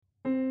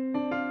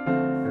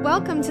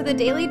Welcome to the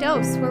Daily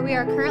Dose, where we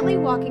are currently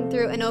walking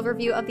through an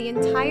overview of the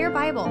entire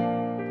Bible.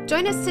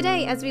 Join us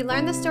today as we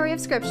learn the story of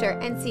Scripture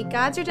and see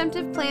God's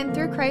redemptive plan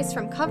through Christ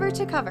from cover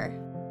to cover.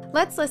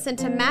 Let's listen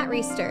to Matt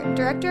Reisetter,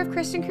 Director of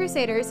Christian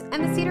Crusaders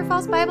and the Cedar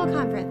Falls Bible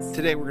Conference.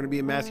 Today we're going to be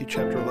in Matthew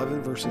chapter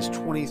 11, verses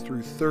 20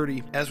 through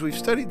 30. As we've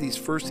studied these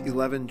first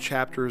 11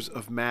 chapters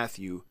of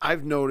Matthew,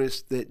 I've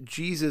noticed that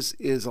Jesus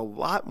is a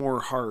lot more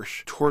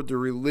harsh toward the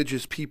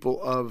religious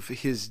people of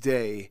his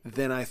day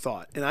than I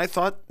thought. And I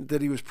thought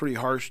that he was pretty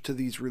harsh to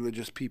these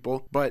religious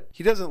people, but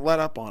he doesn't let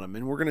up on them,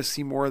 and we're going to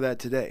see more of that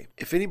today.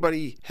 If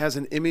anybody has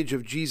an image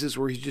of Jesus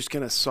where he's just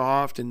kind of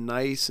soft and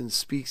nice and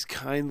speaks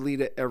kindly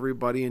to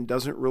everybody and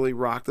doesn't really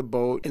rock the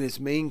boat, and his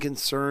main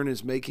concern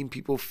is making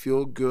people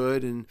feel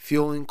good and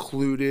feel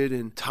included,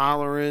 and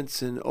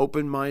tolerance and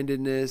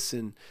open-mindedness,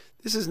 and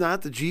this is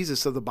not the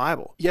Jesus of the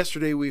Bible.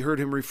 Yesterday, we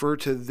heard him refer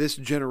to this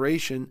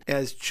generation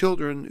as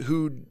children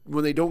who,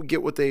 when they don't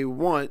get what they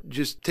want,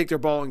 just take their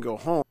ball and go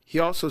home. He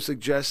also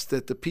suggests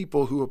that the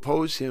people who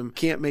oppose him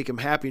can't make him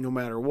happy no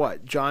matter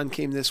what. John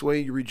came this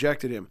way, you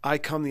rejected him. I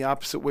come the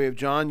opposite way of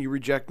John, you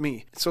reject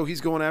me. So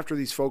he's going after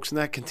these folks, and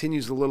that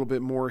continues a little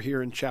bit more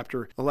here in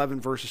chapter 11,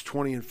 verses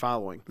 20 and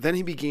following. Then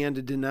he began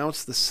to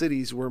denounce the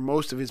cities where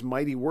most of his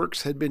mighty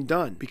works had been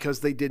done, because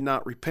they did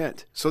not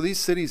repent. So these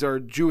cities are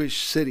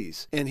Jewish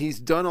cities, and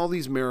he's done all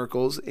these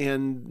miracles,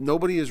 and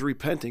nobody is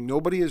repenting,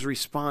 nobody is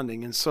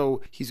responding, and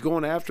so he's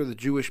going after the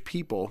Jewish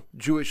people,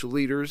 Jewish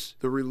leaders,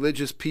 the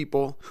religious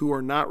people who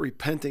are not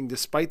repenting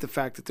despite the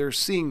fact that they're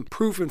seeing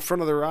proof in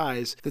front of their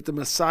eyes that the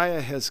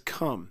Messiah has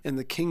come and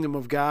the kingdom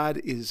of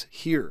God is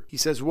here. He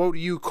says, "Woe to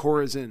you,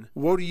 Chorazin!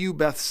 Woe to you,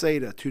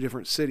 Bethsaida," two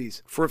different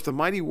cities. "For if the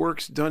mighty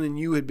works done in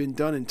you had been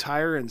done in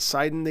Tyre and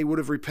Sidon, they would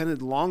have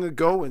repented long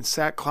ago in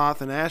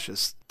sackcloth and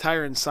ashes."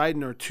 Tyre and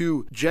Sidon are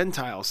two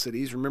Gentile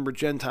cities. Remember,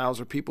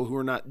 Gentiles are people who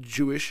are not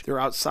Jewish. They're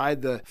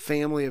outside the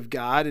family of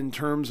God in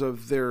terms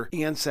of their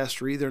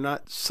ancestry. They're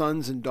not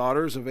sons and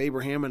daughters of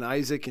Abraham and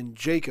Isaac and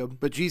Jacob.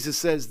 But Jesus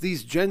says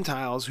these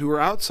Gentiles who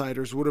are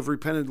outsiders would have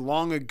repented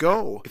long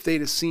ago if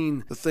they'd have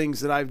seen the things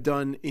that I've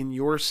done in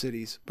your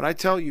cities. But I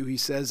tell you, he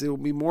says, it will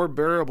be more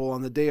bearable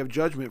on the day of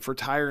judgment for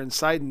Tyre and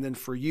Sidon than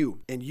for you.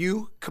 And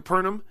you,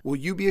 Capernaum, will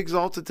you be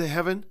exalted to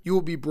heaven? You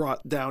will be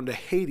brought down to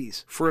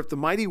Hades. For if the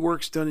mighty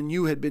works done in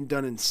you had been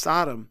done in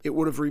Sodom, it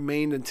would have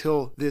remained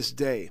until this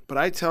day. But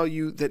I tell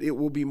you that it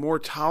will be more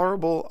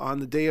tolerable on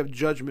the day of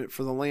judgment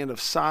for the land of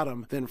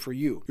Sodom than for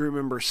you. You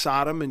remember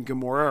Sodom and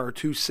Gomorrah are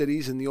two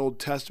cities in the Old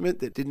Testament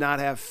that did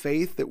not have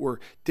faith, that were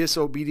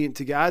disobedient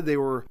to God. They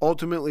were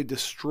ultimately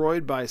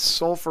destroyed by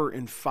sulfur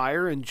and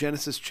fire in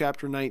Genesis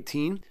chapter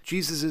 19.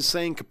 Jesus is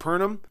saying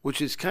Capernaum,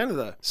 which is kind of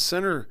the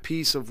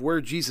centerpiece of where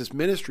Jesus'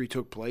 ministry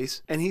took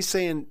place, and he's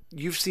saying,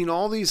 you've seen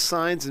all these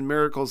signs and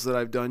miracles that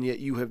I've done, yet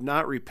you have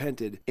not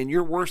repented, and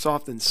you're worse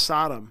off than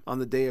Sodom on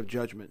the day of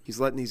judgment. He's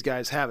letting these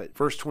guys have it.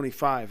 Verse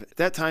 25, at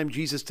that time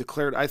Jesus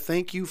declared, "I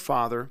thank you,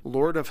 Father,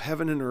 Lord of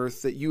heaven and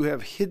earth, that you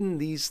have hidden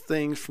these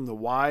things from the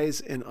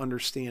wise and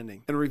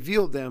understanding, and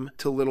revealed them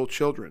to little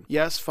children.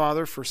 Yes,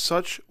 Father, for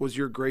such was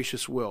your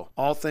gracious will.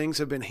 All things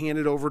have been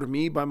handed over to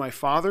me by my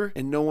Father,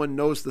 and no one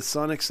knows the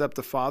Son except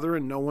the Father,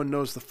 and no one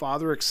knows the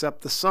Father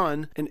except the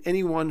Son, and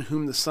anyone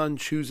whom the Son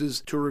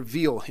chooses to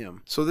reveal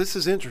him." So this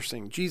is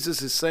interesting.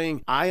 Jesus is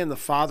saying, I and the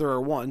Father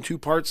are one, two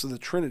parts of the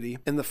Trinity,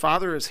 and the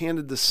Father has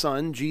handed the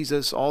Son,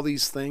 Jesus, all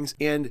these things,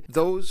 and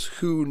those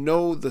who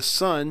know the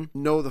Son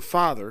know the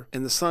Father,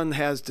 and the Son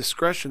has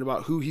discretion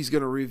about who he's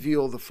going to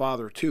reveal the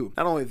Father to.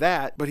 Not only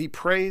that, but he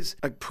prays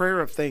a prayer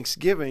of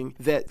thanksgiving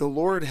that the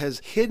Lord has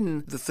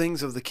hidden the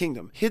things of the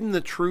kingdom, hidden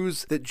the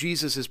truths that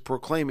Jesus is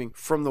proclaiming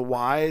from the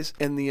wise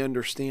and the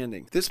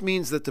understanding. This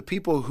means that the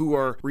people who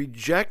are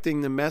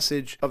rejecting the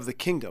message of the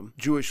kingdom,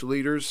 Jewish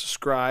leaders,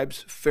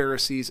 scribes,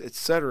 Pharisees,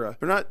 etc.,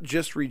 they're not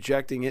just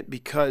rejecting it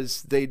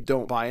because they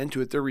don't buy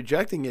into it. They're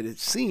rejecting it, it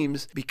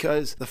seems,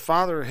 because the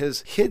Father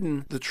has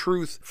hidden the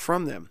truth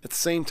from them. At the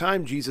same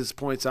time, Jesus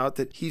points out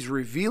that he's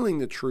revealing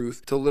the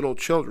truth to little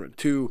children,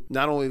 to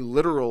not only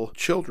literal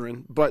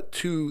children, but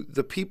to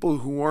the people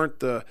who aren't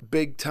the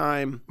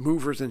big-time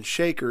movers and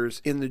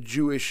shakers in the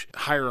Jewish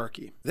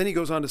hierarchy. Then he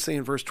goes on to say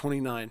in verse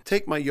 29,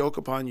 "Take my yoke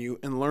upon you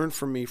and learn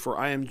from me, for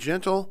I am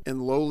gentle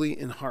and lowly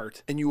in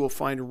heart, and you will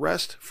find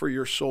rest for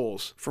your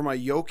souls. For my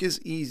yoke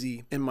is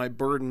easy and my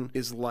burden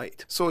is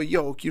light." So a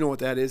yoke, you know what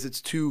that is.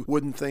 It's two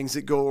wooden things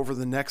that go over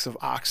the necks of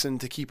oxen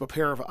to keep a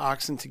pair of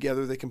oxen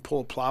together. They can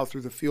pull a plow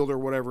through the field or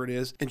whatever it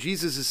is. And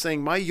Jesus is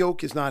saying, my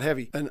yoke is not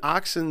heavy. An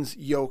oxen's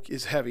yoke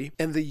is heavy.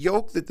 And the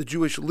yoke that the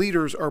Jewish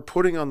leaders are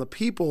putting on the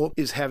people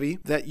is heavy.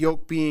 That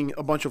yoke being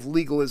a bunch of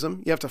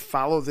legalism. You have to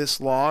follow this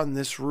law and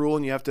this rule,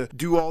 and you have to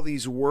do all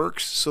these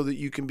works so that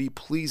you can be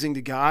pleasing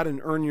to God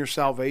and earn your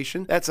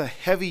salvation. That's a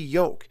heavy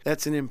yoke.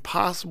 That's an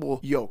impossible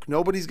yoke.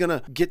 Nobody's going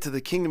to get to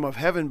the kingdom of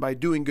heaven by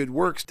doing good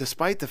works,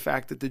 despite the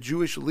fact that the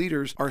Jewish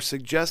leaders are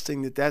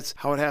suggesting that that's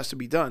how it has to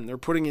be done. They're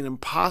putting an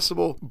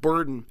impossible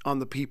burden burden on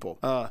the people.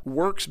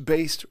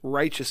 Works-based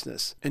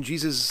righteousness. And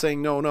Jesus is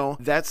saying, no,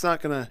 that's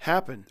not going to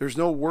happen. There's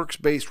no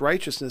works-based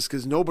righteousness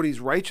because nobody's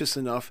righteous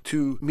enough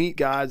to meet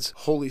God's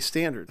holy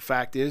standard. The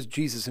fact is,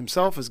 Jesus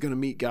himself is going to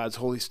meet God's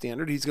holy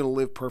standard. He's going to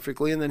live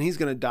perfectly, and then he's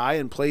going to die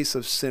in place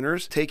of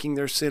sinners, taking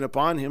their sin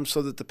upon him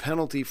so that the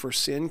penalty for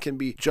sin can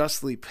be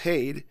justly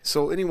paid.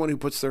 So anyone who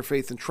puts their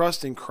faith and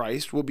trust in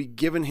Christ will be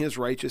given his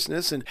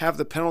righteousness and have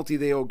the penalty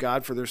they owe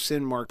God for their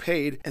sin mark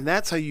paid. And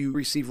that's how you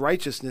receive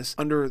righteousness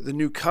under the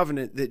new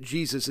covenant that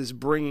Jesus is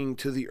bringing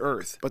to the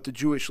earth. But the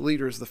Jewish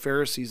leaders, the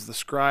Pharisees, the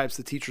scribes,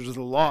 the teachers of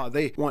the law,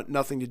 they want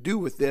nothing to do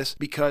with this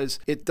because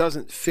it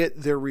doesn't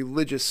fit their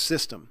religious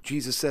system.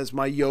 Jesus says,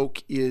 my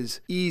yoke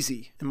is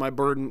easy and my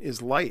burden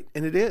is light.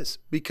 And it is,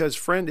 because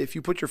friend, if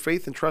you put your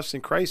faith and trust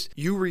in Christ,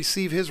 you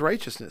receive his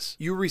righteousness.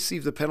 You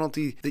receive the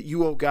penalty that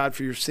you owe God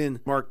for your sin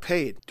mark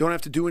paid. Don't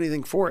have to do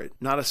anything for it.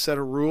 Not a set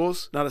of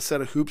rules, not a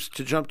set of hoops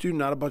to jump to,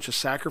 not a bunch of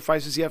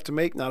sacrifices you have to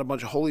make, not a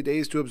bunch of holy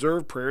days to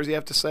observe, prayers you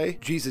have to say.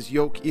 Jesus'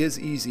 yoke is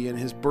easy and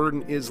his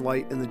burden is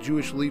light, and the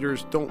Jewish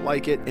leaders don't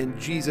like it, and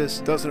Jesus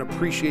doesn't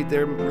appreciate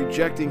them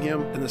rejecting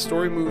him, and the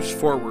story moves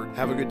forward.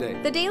 Have a good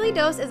day. The Daily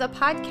Dose is a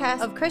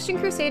podcast of Christian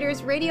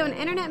Crusaders radio and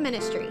internet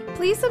ministry.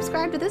 Please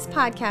subscribe to this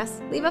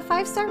podcast, leave a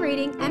 5-star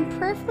rating, and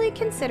prayerfully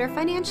consider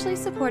financially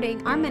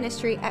supporting our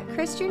ministry at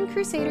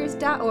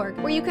ChristianCrusaders.org,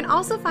 where you can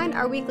also find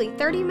our weekly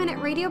 30-minute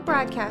radio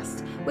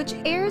broadcast, which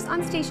airs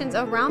on stations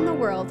around the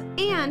world,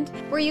 and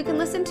where you can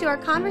listen to our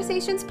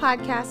Conversations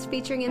podcast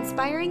featuring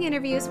inspiring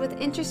interviews with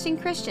interesting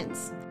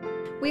Christians.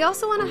 We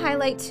also want to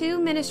highlight 2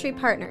 ministry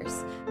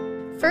partners.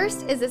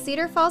 First is the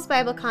Cedar Falls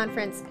Bible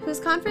Conference, whose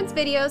conference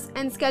videos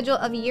and schedule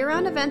of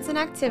year-round events and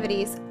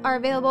activities are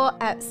available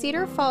at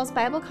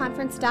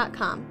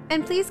cedarfallsbibleconference.com.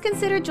 And please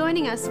consider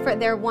joining us for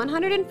their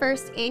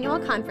 101st annual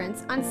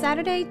conference on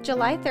Saturday,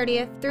 July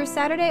 30th through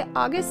Saturday,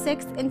 August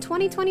 6th in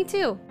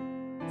 2022.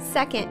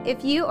 Second,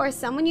 if you or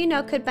someone you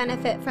know could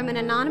benefit from an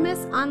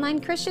anonymous online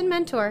Christian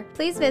mentor,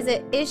 please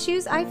visit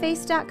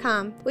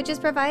issuesiface.com, which is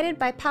provided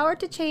by Power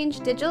to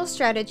Change Digital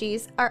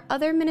Strategies, our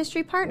other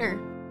ministry partner.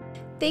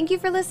 Thank you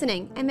for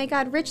listening, and may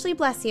God richly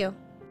bless you.